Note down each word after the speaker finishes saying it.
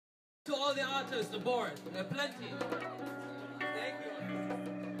To all the artists aboard, there are plenty. Thank you.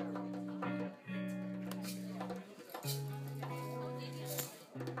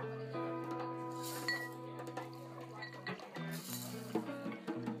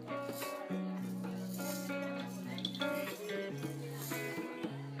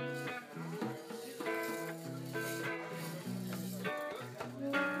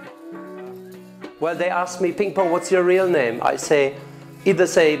 Well, they ask me, Ping Pong, what's your real name? I either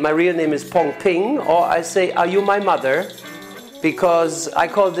say my real name is Pong Ping, or I say, are you my mother? Because I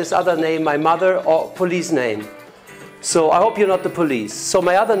call this other name my mother or police name. So I hope you're not the police. So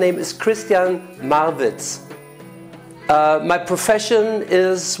my other name is Christian Marwitz. My profession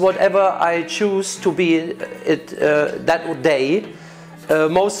is whatever I choose to be that day.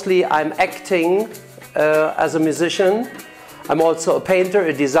 Mostly I'm acting as a musician. I'm also a painter,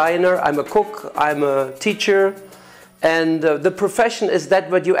 a designer, I'm a cook, I'm a teacher. And the profession is that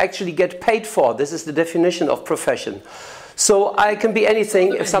what you actually get paid for. This is the definition of profession. So I can be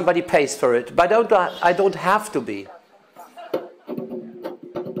anything if somebody pays for it, but I don't have to be.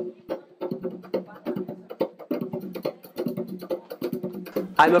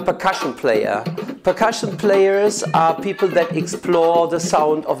 I'm a percussion player. Percussion players are people that explore the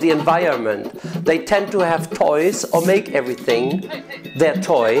sound of the environment. They tend to have toys or make everything their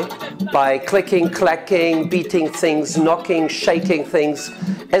toy by clicking, clacking, beating things, knocking, shaking things,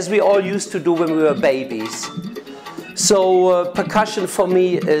 as we all used to do when we were babies. So percussion for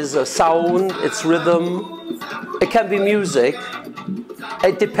me is a sound, it's rhythm, it can be music.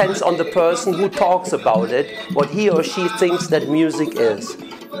 It depends on the person who talks about it, what he or she thinks that music is.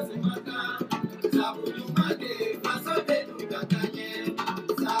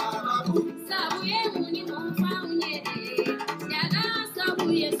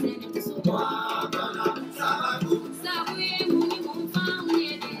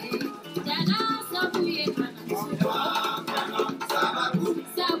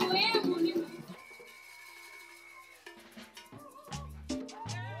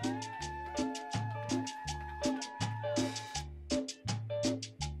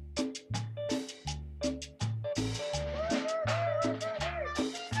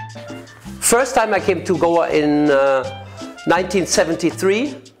 First time I came to Goa in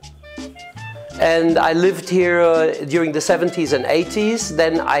 1973, and I lived here during the 70s and 80s.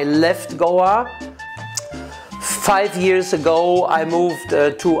 Then I left Goa. 5 years ago I moved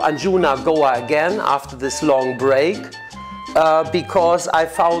to Anjuna, Goa again after this long break because I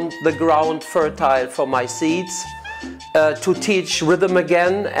found the ground fertile for my seeds to teach rhythm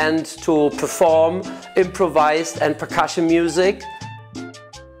again and to perform improvised and percussion music.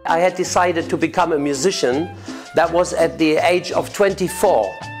 I had decided to become a musician. That was at the age of 24.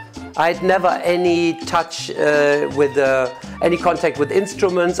 I had never any touch with any contact with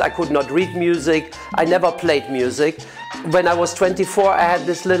instruments. I could not read music. I never played music. When I was 24, I had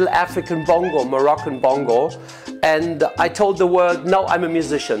this little African bongo, Moroccan bongo, and I told the world, no, I'm a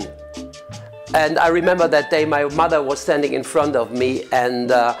musician. And I remember that day my mother was standing in front of me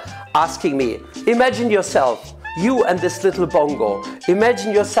and asking me, imagine yourself, you and this little bongo.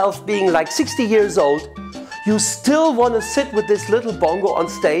 Imagine yourself being like 60 years old. You still want to sit with this little bongo on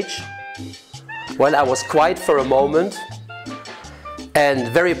stage? Well, I was quiet for a moment and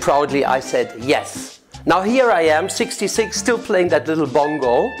very proudly I said yes. Now here I am, 66, still playing that little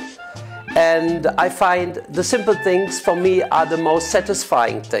bongo, and I find the simple things for me are the most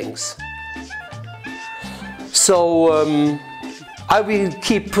satisfying things. So I will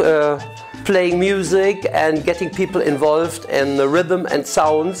keep playing music and getting people involved in the rhythm and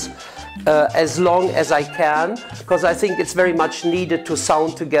sounds as long as I can, because I think it's very much needed to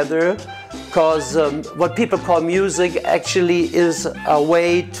sound together, because what people call music actually is a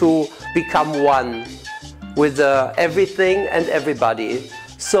way to become one with everything and everybody.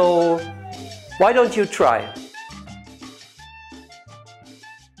 So why don't you try?